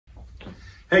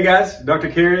Hey guys, Dr.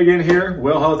 Carey again here,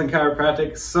 Well Health and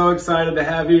Chiropractic. So excited to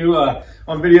have you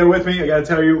on video with me. I gotta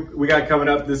tell you, we got coming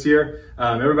up this year.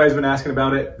 Everybody's been asking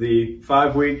about it, the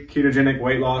 5-week ketogenic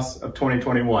weight loss of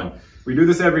 2021. We do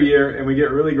this every year and we get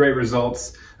really great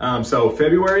results. So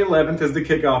February 11th is the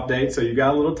kickoff date, so you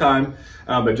got a little time.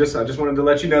 But I just wanted to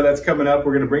let you know that's coming up.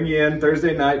 We're gonna bring you in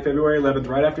Thursday night, February 11th,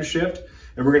 right after shift.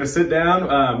 And we're gonna sit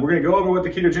down, we're gonna go over what the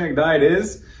ketogenic diet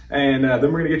is, and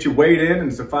then we're gonna get you weighed in, and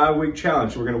it's a 5-week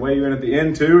challenge. We're gonna weigh you in at the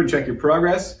end too and check your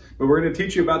progress, but we're gonna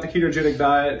teach you about the ketogenic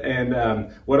diet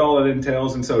and what all it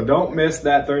entails. And so don't miss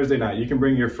that Thursday night. You can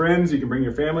bring your friends, you can bring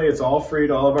your family. It's all free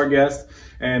to all of our guests.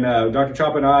 And Dr.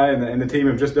 Chop and I and the team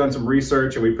have just done some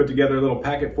research, and we put together a little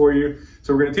packet for you.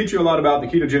 So we're gonna teach you a lot about the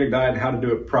ketogenic diet and how to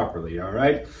do it properly, all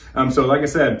right? So like I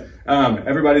said,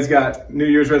 everybody's got New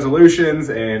Year's resolutions,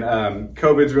 and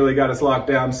COVID's really got us locked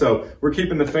down. So we're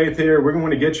keeping the faith here. We're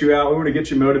going to get you out. We want to get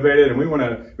you motivated, and we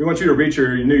want you to reach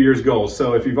your New Year's goals.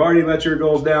 So if you've already let your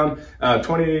goals down,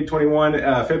 2021,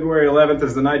 February 11th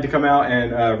is the night to come out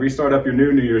and restart up your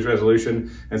New Year's resolution.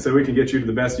 And so we can get you to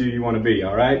the best you want to be.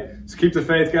 All right. So keep the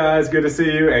faith, guys. Good to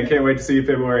see you, and can't wait to see you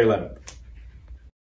February 11th.